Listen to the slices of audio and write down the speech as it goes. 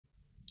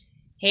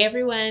Hey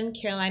everyone,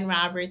 Karolyne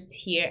Roberts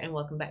here and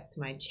welcome back to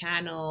my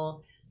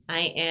channel.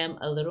 I am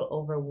a little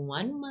over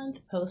 1 month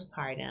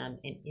postpartum,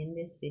 and in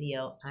this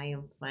video I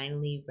am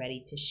finally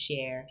ready to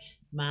share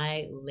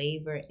my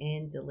labor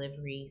and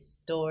delivery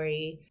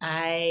story.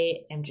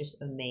 I am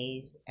just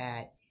amazed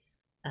at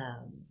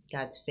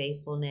God's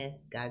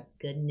faithfulness, God's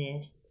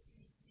goodness.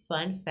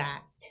 Fun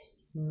fact,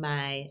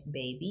 my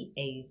baby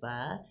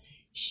Ava,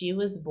 she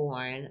was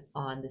born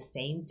on the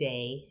same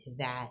day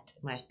that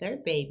my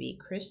third baby,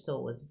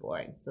 Crystal, was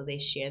born. So they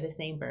share the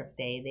same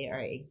birthday. They are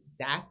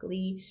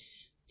exactly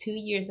 2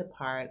 years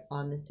apart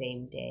on the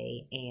same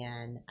day.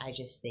 And I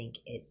just think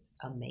it's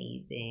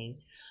amazing.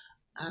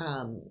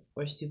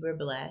 We're super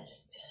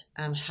blessed.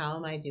 How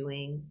am I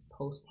doing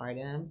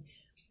postpartum?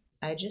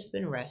 I've just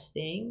been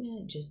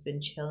resting, just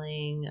been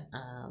chilling,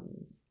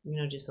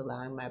 just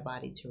allowing my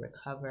body to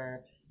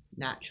recover,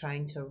 not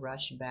trying to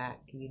rush back,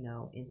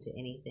 into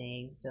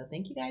anything. So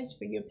thank you guys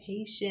for your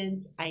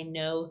patience. I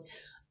know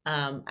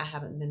I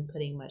haven't been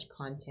putting much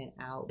content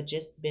out, but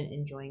just been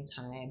enjoying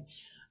time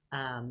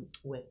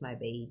with my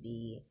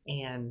baby.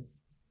 And,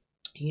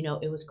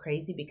 it was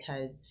crazy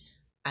because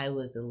I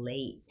was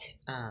late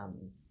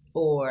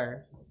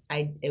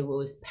it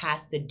was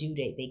past the due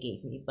date they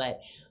gave me, but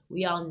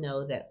we all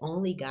know that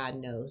only God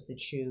knows the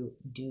true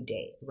due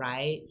date,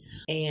 right?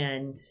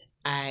 And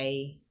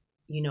I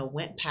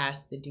went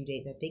past the due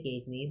date that they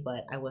gave me,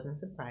 but I wasn't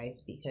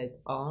surprised because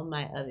all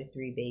my other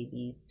 3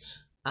 babies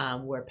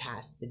were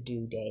past the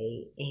due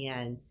date,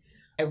 and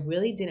I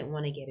really didn't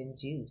want to get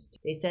induced.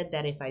 They said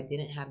that if I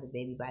didn't have the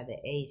baby by the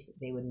 8th,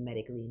 they would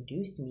medically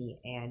induce me,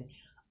 and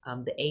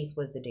the 8th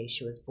was the day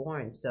she was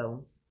born.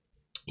 So,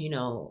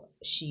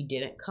 she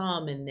didn't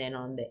come, and then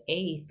on the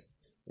 8th,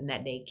 when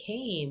that day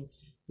came,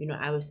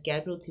 I was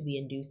scheduled to be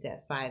induced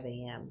at 5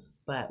 a.m.,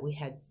 but we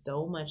had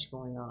so much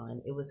going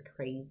on. It was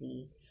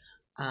crazy.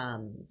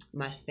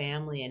 My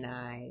family and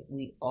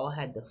we all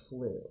had the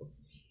flu,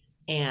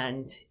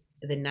 and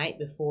the night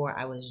before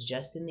I was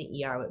just in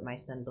the ER with my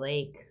son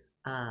Blake,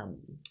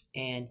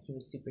 and he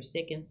was super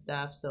sick and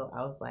stuff. So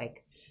I was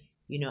like,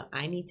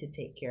 I need to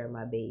take care of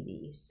my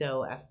baby.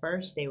 So at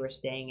first they were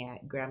staying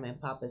at Grandma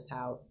and Papa's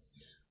house,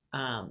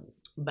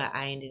 but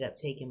I ended up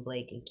taking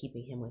Blake and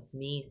keeping him with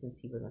me since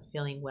he wasn't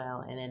feeling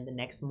well. And then the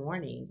next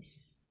morning,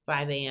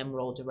 5 a.m.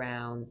 rolled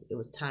around. It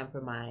was time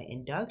for my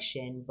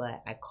induction,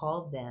 but I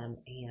called them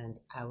and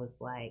I was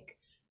like,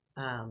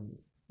 I'm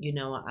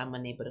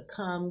unable to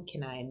come.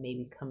 Can I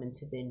maybe come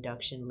into the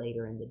induction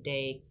later in the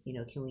day?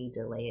 Can we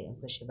delay it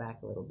and push it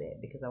back a little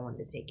bit, because I wanted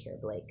to take care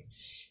of Blake.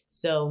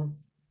 So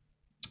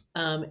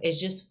it's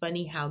just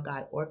funny how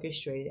God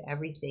orchestrated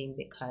everything,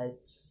 because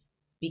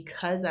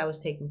I was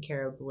taking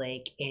care of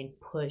Blake and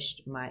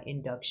pushed my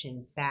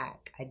induction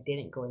back. I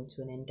didn't go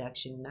into an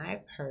induction, and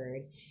I've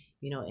heard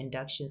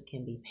inductions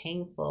can be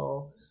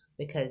painful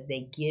because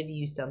they give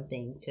you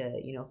something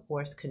to,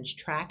 force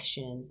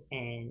contractions,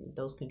 and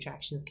those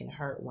contractions can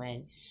hurt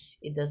when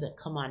it doesn't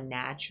come on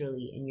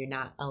naturally and you're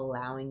not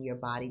allowing your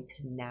body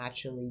to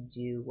naturally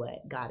do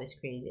what God has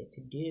created it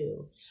to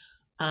do.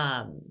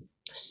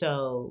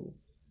 So,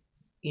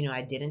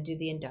 I didn't do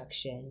the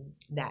induction.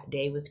 That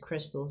day was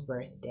Crystal's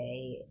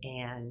birthday,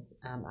 and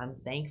I'm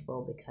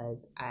thankful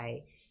because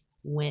I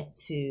went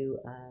to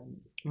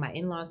my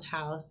in-laws'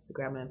 house.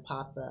 Grandma and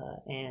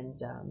Papa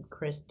and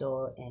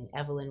Crystal and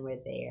Evelyn were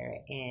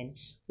there, and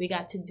we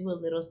got to do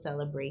a little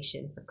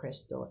celebration for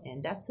Crystal.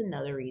 And that's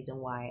another reason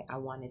why I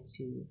wanted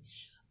to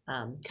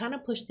kind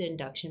of push the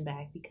induction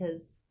back,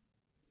 because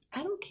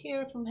I don't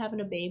care if I'm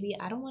having a baby.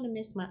 I don't want to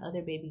miss my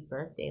other baby's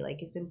birthday.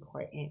 Like, it's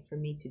important for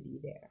me to be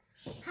there.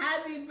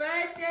 Happy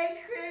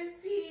birthday,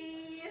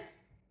 Chrissy!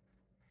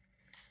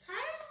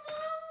 Hi,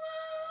 Mama!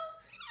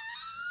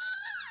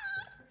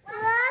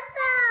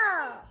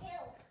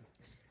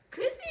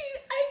 Chrissy,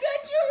 I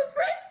got you a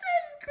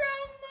princess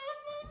crown,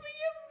 Mama, for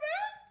your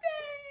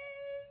birthday!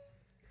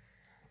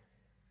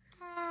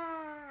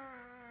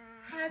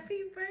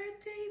 Happy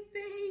birthday,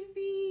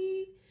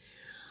 baby!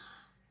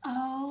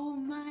 Oh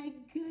my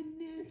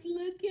goodness,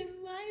 look at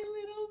my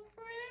little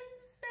princess!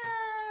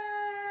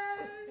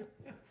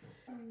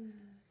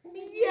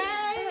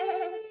 Yay!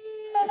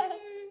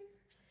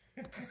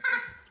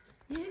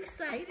 You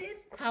excited?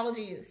 How old are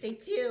you? Say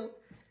 2.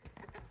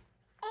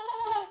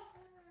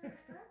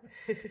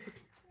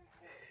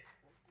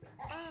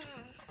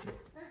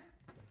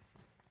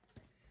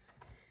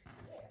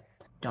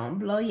 Don't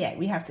blow yet.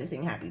 We have to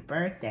sing happy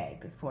birthday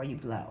before you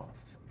blow.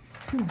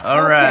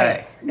 All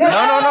right. No.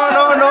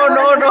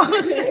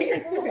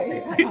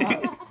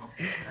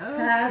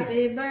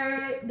 Happy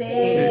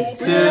birthday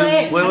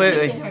to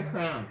wait. Sing her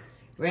crown.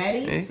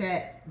 Ready,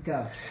 set,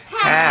 go.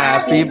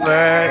 Happy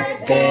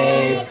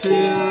birthday to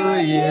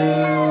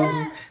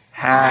you.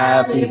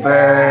 Happy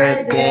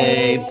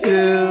birthday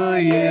to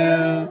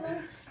you.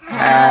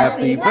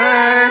 Happy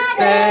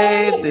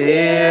birthday,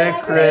 dear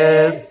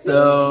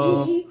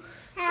Crystal.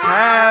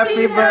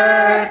 Happy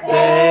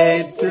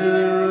birthday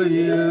to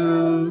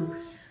you.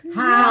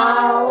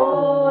 How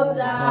old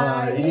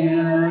are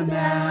you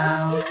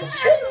now?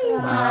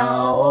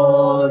 How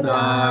old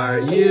are are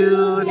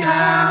you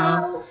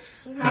now?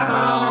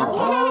 How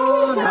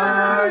old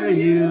are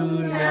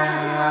you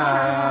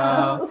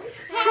now?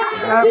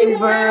 Happy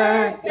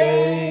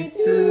birthday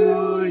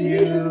to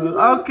you.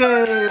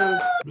 Okay.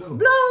 Blow.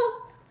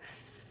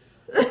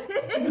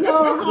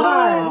 Blow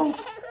hard.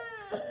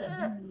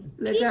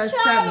 Let her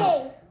stand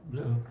up.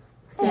 Blow.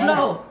 Stand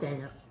up.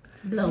 Stand up.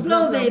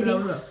 Blow, baby.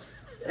 Blow.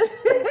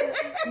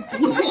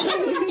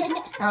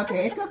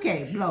 Okay, it's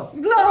okay. Blow.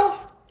 Blow.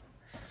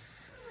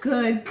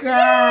 Good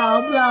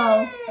girl.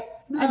 Blow.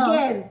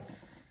 Again.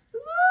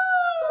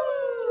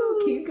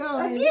 Woo. Keep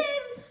going.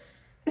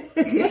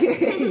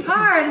 Again.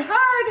 Hard.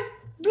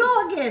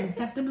 Blow again.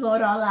 Have to blow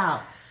it all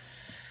out.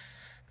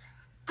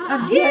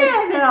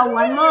 Again. Now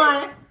one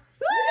more.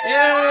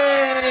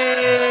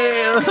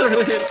 Yay!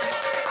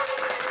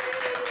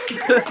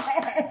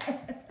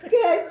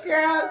 Good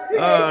girl, Chrissy.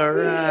 All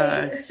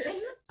right.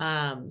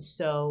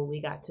 So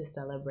we got to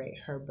celebrate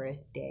her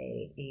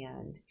birthday,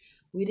 and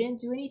we didn't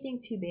do anything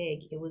too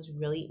big. It was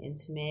really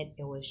intimate.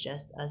 It was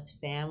just us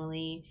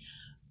family.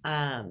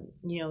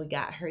 We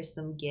got her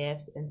some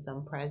gifts and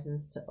some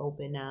presents to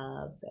open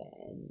up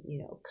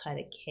and, cut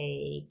a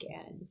cake.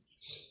 And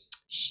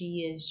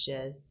she is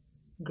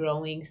just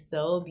growing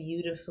so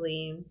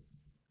beautifully.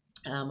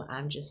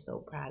 I'm just so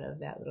proud of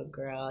that little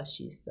girl.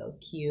 She's so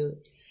cute.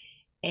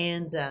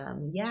 And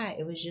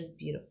it was just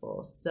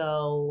beautiful.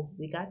 So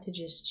we got to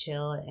just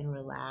chill and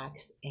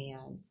relax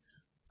and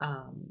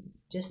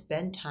just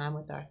spend time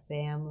with our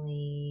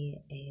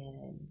family.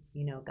 And,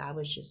 God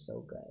was just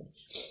so good.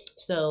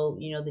 So,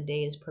 the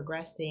day is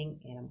progressing,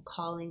 and I'm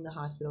calling the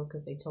hospital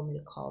because they told me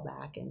to call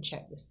back and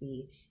check to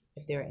see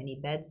if there are any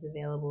beds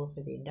available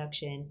for the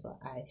induction. So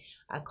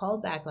I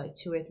called back like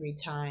 2 or 3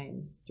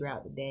 times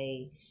throughout the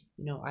day.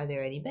 Are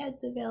there any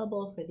beds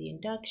available for the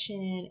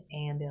induction?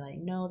 And they're like,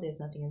 no, there's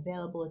nothing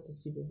available. It's a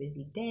super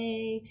busy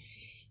day.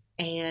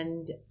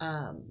 And,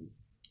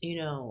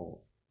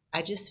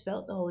 I just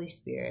felt the Holy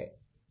Spirit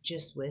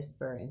just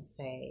whisper and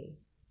say,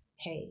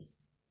 hey,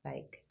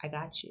 I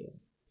got you.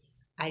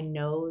 I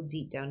know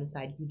deep down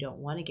inside you don't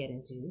want to get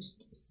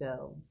induced.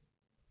 So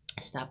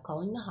stop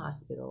calling the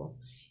hospital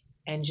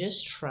and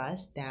just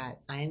trust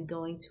that I'm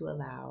going to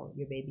allow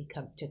your baby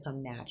to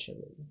come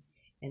naturally.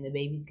 And the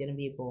baby's going to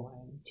be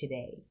born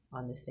today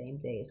on the same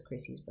day as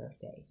Chrissy's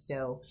birthday.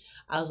 So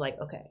I was like,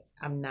 okay,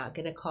 I'm not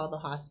going to call the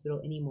hospital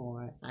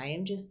anymore. I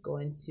am just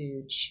going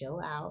to chill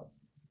out.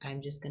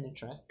 I'm just going to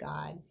trust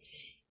God.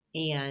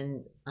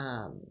 And,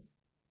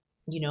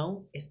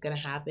 it's going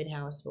to happen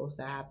how it's supposed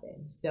to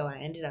happen. So I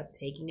ended up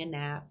taking a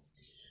nap,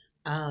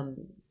 a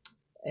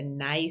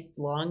nice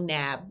long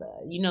nap.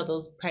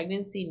 Those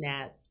pregnancy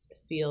naps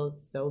feel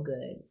so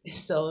good. It's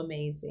so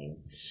amazing.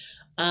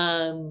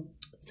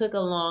 Took a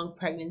long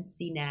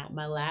pregnancy nap,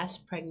 my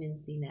last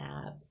pregnancy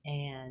nap,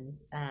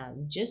 and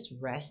just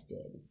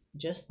rested.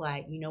 Just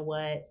like, you know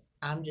what?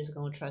 I'm just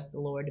going to trust the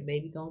Lord. The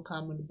baby going to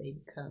come when the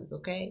baby comes,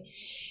 okay?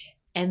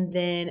 And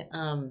then,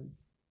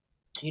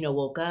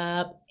 woke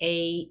up,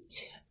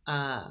 ate,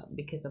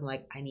 because I'm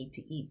like, I need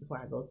to eat before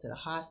I go to the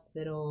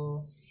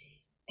hospital.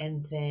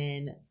 And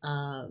then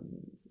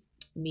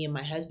me and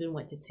my husband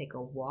went to take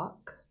a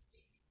walk.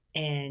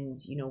 And,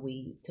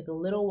 we took a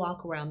little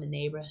walk around the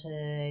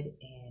neighborhood,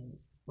 and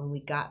when we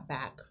got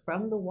back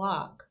from the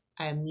walk,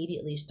 I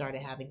immediately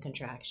started having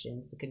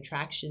contractions. The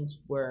contractions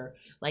were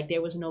like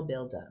there was no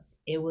buildup.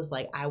 It was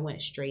like I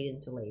went straight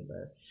into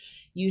labor.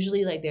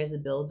 Usually, there's a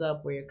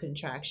buildup where your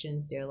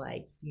contractions, they're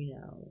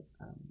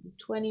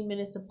 20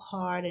 minutes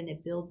apart and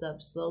it builds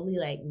up slowly.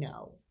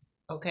 No,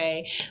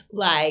 okay?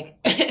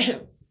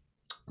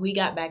 We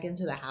got back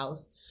into the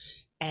house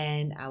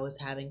and I was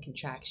having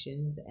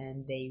contractions,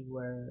 and they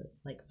were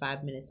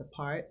 5 minutes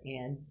apart,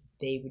 and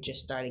they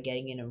just started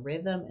getting in a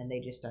rhythm, and they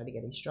just started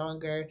getting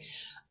stronger.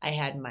 I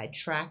had my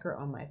tracker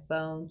on my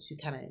phone to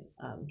kind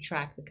of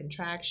track the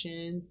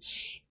contractions,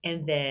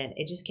 and then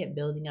it just kept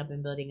building up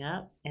and building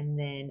up. And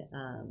then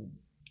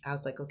I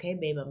was like, okay,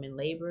 babe, I'm in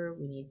labor.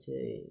 We need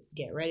to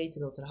get ready to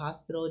go to the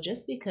hospital,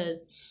 just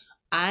because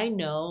I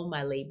know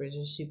my labors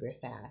are super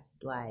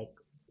fast.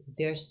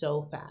 They're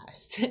so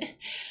fast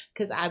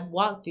because I've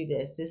walked through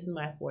this. This is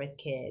my 4th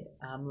kid.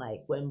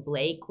 When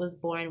Blake was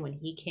born, when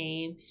he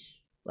came,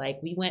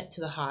 we went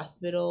to the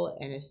hospital,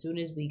 and as soon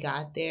as we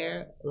got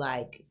there,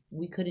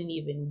 we couldn't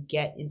even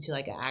get into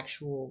an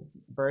actual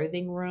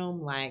birthing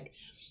room.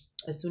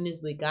 As soon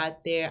as we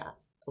got there,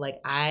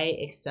 I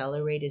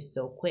accelerated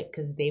so quick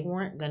because they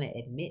weren't going to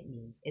admit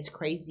me. It's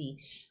crazy.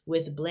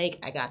 With Blake,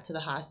 I got to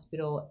the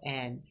hospital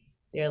and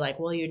they're like,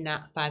 well, you're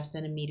not 5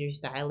 centimeters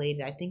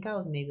dilated. I think I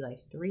was maybe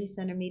 3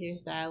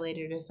 centimeters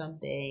dilated or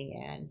something.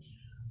 And,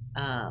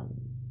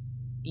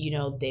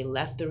 they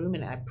left the room,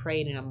 and I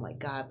prayed, and I'm like,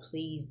 God,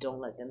 please don't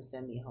let them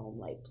send me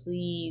home.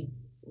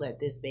 Please let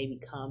this baby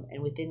come.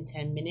 And within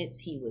 10 minutes,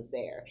 he was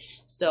there.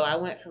 So I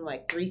went from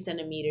 3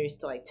 centimeters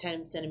to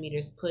 10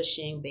 centimeters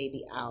pushing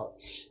baby out.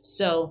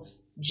 So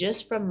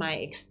just from my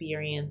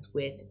experience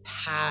with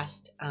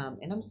past,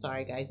 and I'm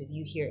sorry, guys, if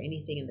you hear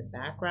anything in the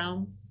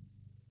background,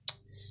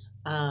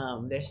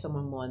 There's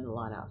someone mowing the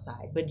lawn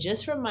outside. But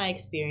just from my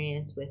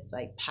experience with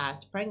like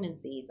past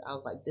pregnancies, I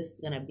was like, this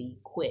is gonna be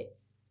quick,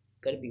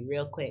 gonna be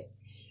real quick.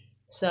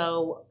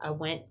 So I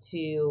went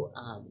to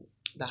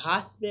the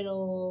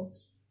hospital.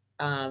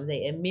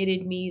 They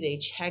admitted me, they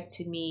checked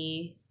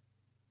me.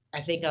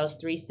 I think I was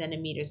 3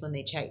 centimeters when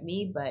they checked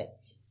me, but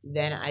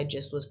then I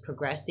just was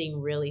progressing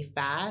really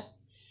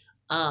fast.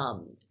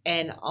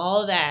 And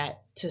all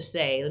that to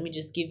say, let me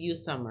just give you a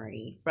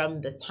summary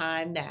from the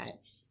time that,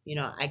 you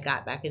know, I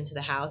got back into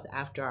the house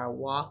after our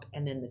walk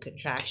and then the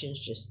contractions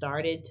just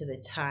started to the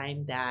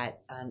time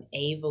that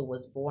Ava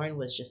was born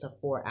was just a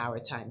 4-hour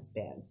time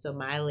span. So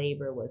my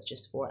labor was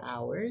just 4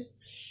 hours.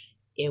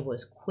 It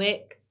was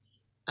quick.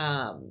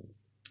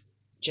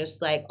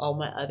 Just like all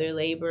my other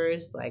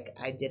labors, like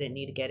I didn't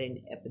need to get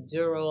an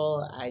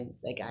epidural.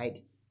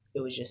 It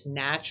was just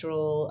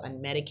natural,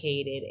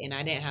 unmedicated, and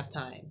I didn't have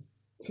time.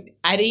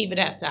 I didn't even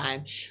have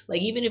time.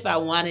 Like, even if I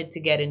wanted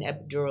to get an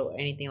epidural or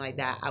anything like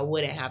that, I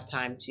wouldn't have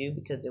time to,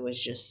 because it was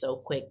just so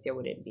quick. There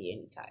wouldn't be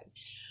any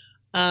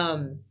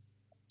time.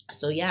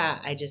 So yeah,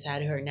 I just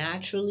had her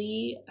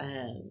naturally.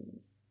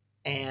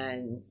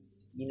 And,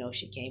 you know,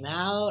 she came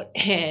out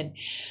and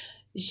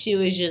she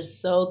was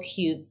just so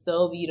cute,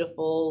 so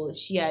beautiful.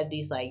 She had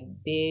these like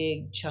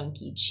big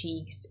chunky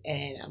cheeks,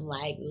 and I'm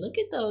like, look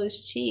at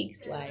those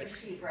cheeks. Like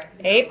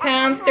 8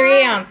 pounds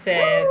 3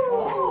 ounces.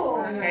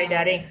 All right,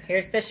 Daddy,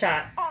 here's the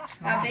shot.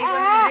 How big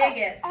was the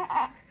biggest?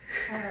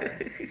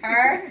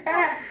 Her?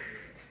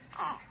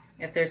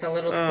 If there's a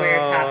little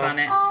square top on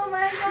it. Oh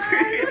my God,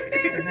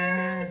 look at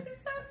her.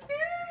 She's so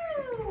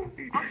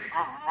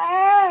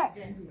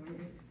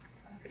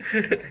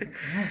cute.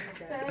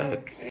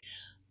 Okay.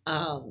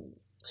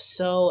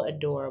 So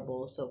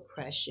adorable, so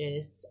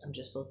precious. I'm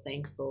just so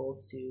thankful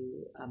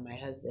to my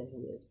husband who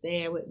was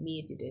there with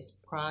me through this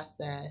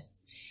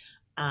process.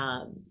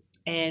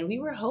 And we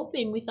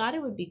thought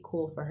it would be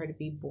cool for her to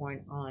be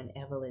born on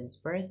Evelyn's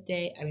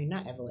birthday. I mean,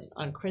 not Evelyn,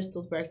 on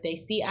Crystal's birthday.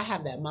 See, I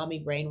have that mommy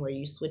brain where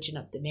you switching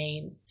up the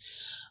names.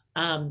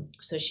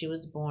 So she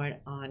was born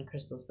on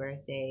Crystal's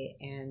birthday,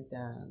 and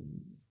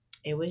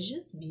it was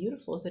just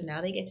beautiful. So now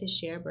they get to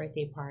share a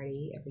birthday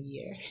party every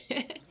year.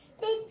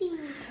 Baby.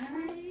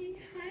 Hi, baby.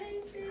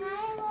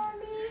 Hi,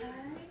 Mommy. Hi,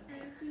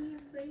 happy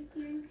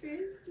birthday,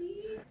 Chrissy.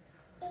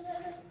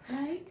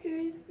 Hi,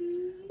 Chrissy.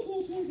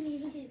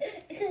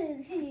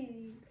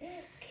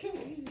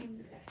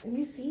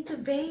 You see the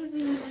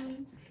baby.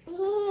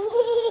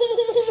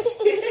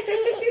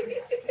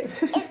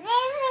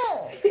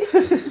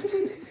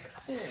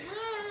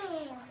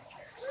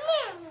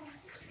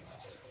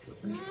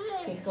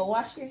 Okay, go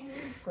wash your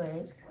hands,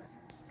 quick.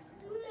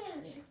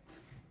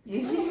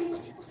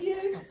 You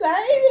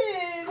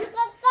excited?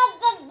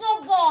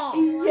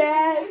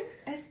 Yes.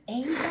 That's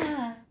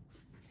Ava.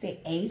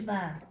 Say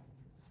Ava.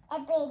 A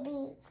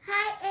baby.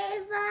 Hi,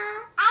 Ava.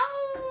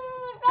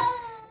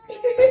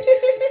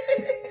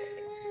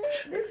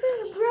 This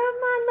is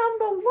Grandma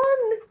number 1.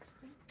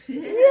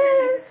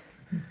 Yes.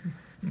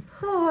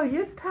 Oh,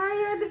 you're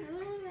tired?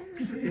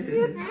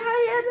 You're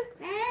tired?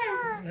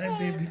 Hi,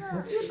 baby.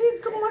 You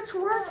did too much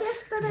work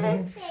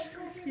yesterday?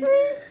 You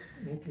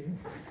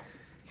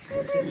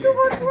did too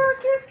much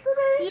work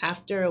yesterday?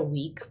 After a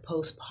week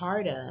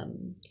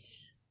postpartum,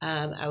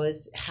 I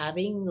was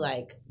having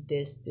like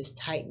this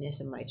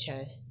tightness in my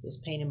chest, this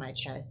pain in my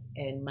chest,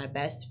 and my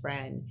best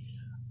friend,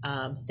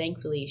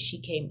 thankfully, she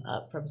came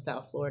up from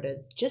South Florida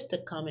just to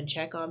come and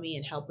check on me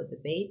and help with the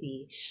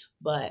baby.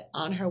 But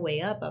on her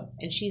way up,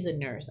 and she's a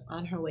nurse,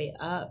 on her way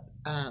up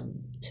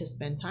to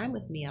spend time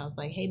with me, I was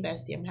like, hey,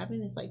 bestie, I'm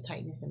having this like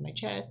tightness in my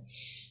chest.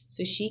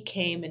 So she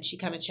came and she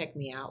kind of checked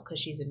me out because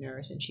she's a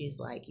nurse, and she's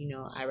like, you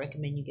know, I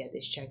recommend you get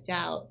this checked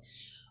out.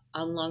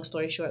 Long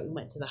story short, we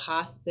went to the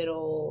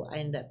hospital. I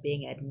ended up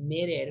being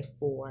admitted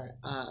for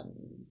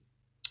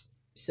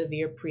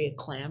severe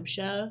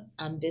preeclampsia.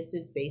 This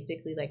is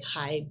basically like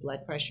high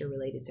blood pressure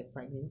related to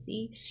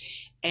pregnancy.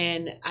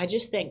 And I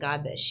just thank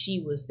God that she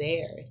was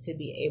there to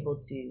be able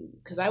to,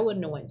 because I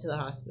wouldn't have went to the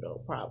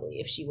hospital probably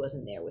if she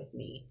wasn't there with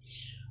me.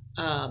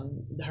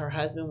 Her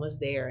husband was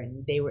there,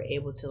 and they were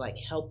able to like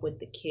help with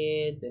the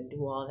kids and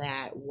do all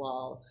that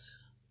while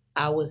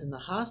I was in the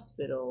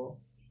hospital.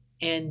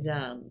 And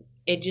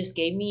it just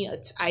gave me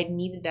I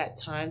needed that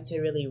time to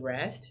really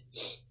rest.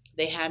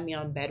 They had me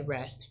on bed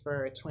rest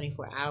for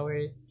 24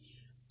 hours.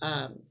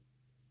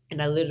 And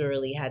I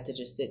literally had to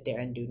just sit there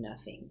and do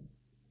nothing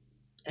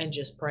and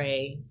just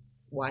pray,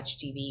 watch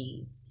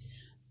TV,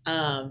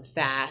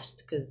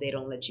 fast because they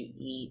don't let you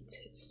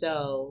eat.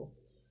 So,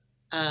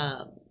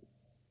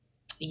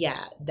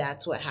 yeah,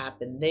 that's what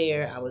happened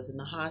there. I was in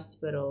the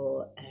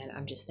hospital, and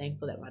I'm just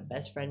thankful that my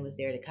best friend was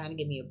there to kind of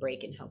give me a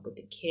break and help with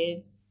the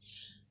kids.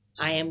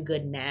 I am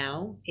good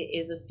now. It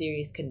is a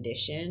serious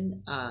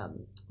condition,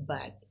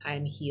 but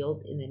I'm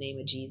healed in the name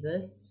of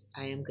Jesus.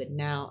 I am good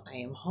now. I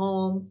am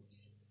home.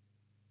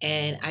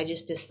 And I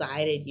just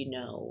decided, you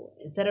know,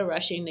 instead of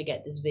rushing to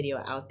get this video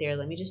out there,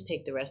 let me just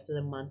take the rest of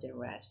the month and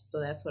rest. So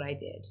that's what I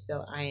did.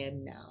 So I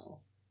am now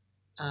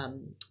a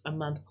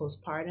month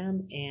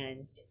postpartum,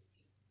 and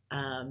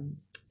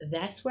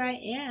that's where I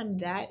am.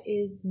 That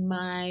is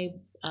my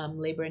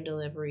labor and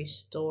delivery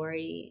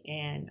story.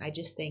 And I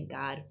just thank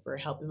God for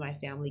helping my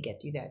family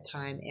get through that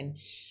time. And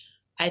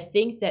I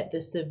think that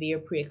the severe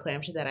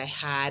preeclampsia that I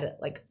had,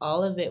 like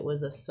all of it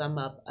was a sum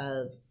up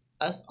of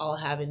us all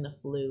having the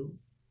flu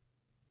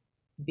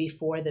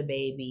before the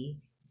baby.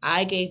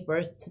 I gave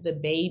birth to the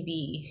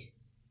baby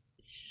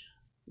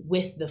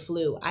with the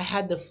flu. I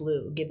had the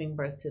flu giving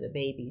birth to the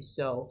baby.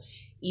 So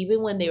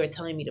even when they were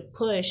telling me to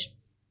push,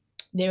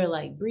 they were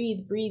like,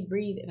 breathe, breathe,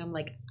 breathe. And I'm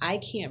like, I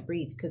can't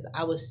breathe because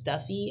I was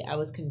stuffy. I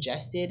was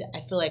congested.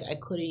 I feel like I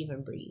couldn't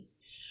even breathe.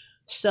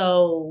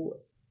 So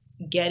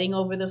getting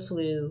over the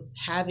flu,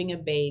 having a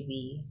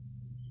baby,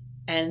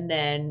 and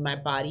then my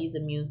body's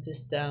immune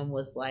system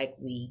was like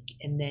weak,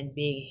 and then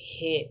being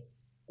hit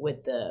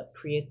with the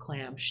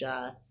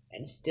preeclampsia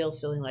and still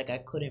feeling like I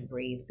couldn't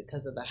breathe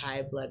because of the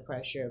high blood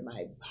pressure.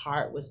 My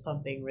heart was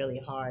pumping really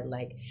hard.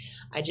 Like,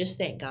 I just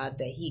thank God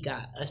that he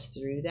got us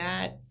through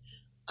that.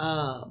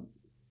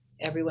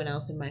 Everyone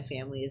else in my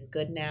family is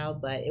good now,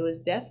 but it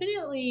was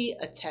definitely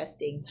a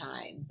testing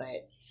time,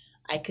 but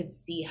I could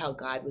see how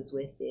God was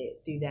with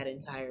it through that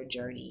entire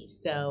journey.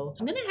 So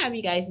I'm going to have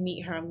you guys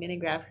meet her. I'm going to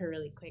grab her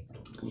really quick.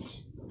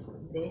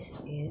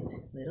 This is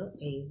little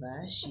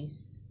Ava.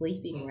 She's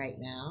sleeping right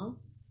now.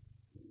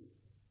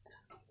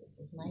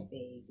 This is my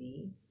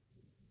baby.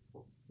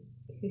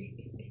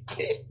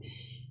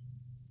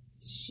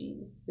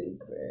 She's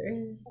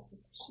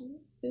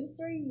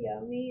super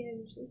yummy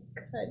and just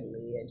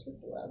cuddly. I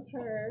just love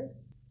her.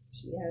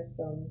 She has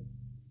some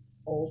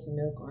old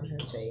milk on her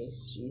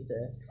face. She's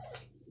a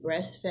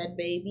breastfed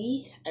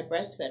baby. I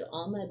breastfed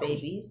all my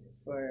babies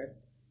for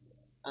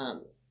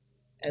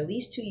at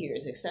least 2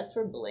 years, except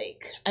for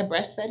Blake. I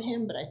breastfed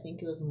him, but I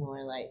think it was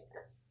more like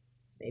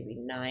maybe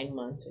 9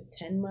 months or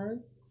 10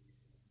 months.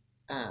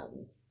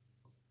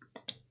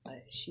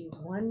 But she's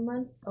 1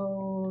 month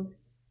old,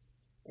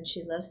 and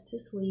she loves to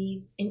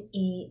sleep and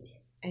eat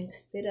and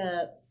spit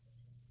up,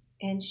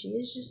 and she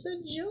is just a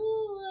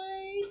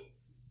joy.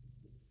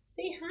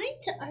 Say hi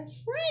to our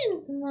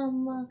friends,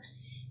 Mama.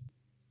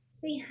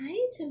 Say hi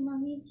to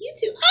Mommy's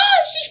YouTube.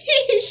 Oh,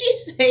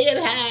 she's saying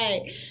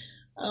hi.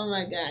 Oh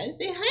my gosh.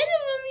 Say hi to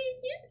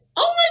Mommy's YouTube.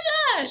 Oh my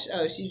gosh.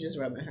 Oh, she's just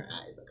rubbing her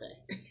eyes.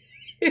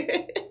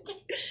 Okay.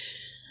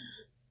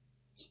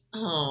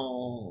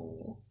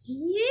 Oh,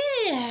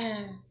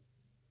 yeah.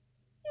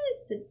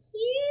 That's so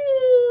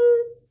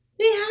cute.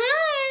 Say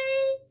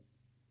hi.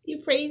 You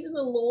praising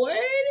the Lord?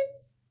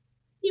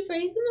 You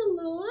praising the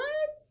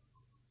Lord?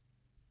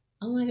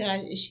 Oh my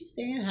gosh. Is she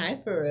saying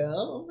hi for real?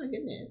 Oh my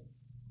goodness.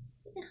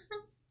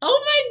 Oh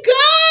my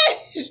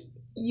gosh!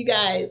 You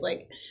guys,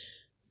 like,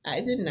 I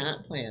did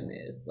not plan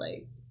this.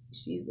 Like,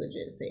 she's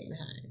legit saying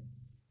hi.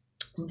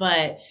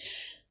 But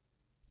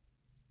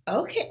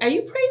okay, are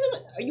you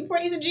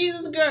praising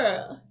Jesus,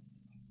 girl?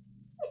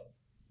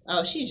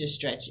 Oh, she's just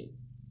stretching.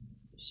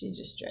 She's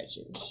just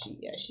stretching.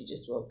 She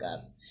just woke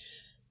up.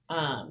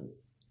 I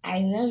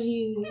love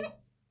you.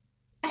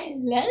 I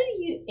love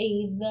you,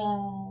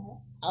 Ava.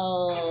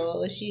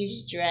 Oh,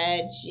 she's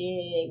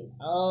stretching.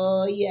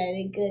 Oh, you had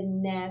a good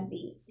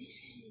nappy.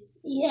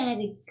 You had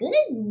a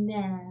good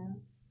nap.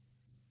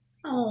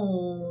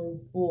 Oh,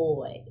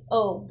 boy.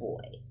 Oh,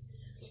 boy.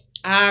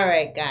 All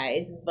right,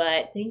 guys.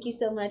 But thank you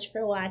so much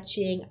for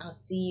watching. I'll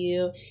see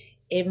you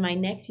in my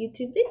next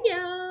YouTube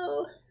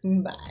video.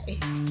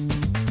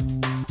 Bye.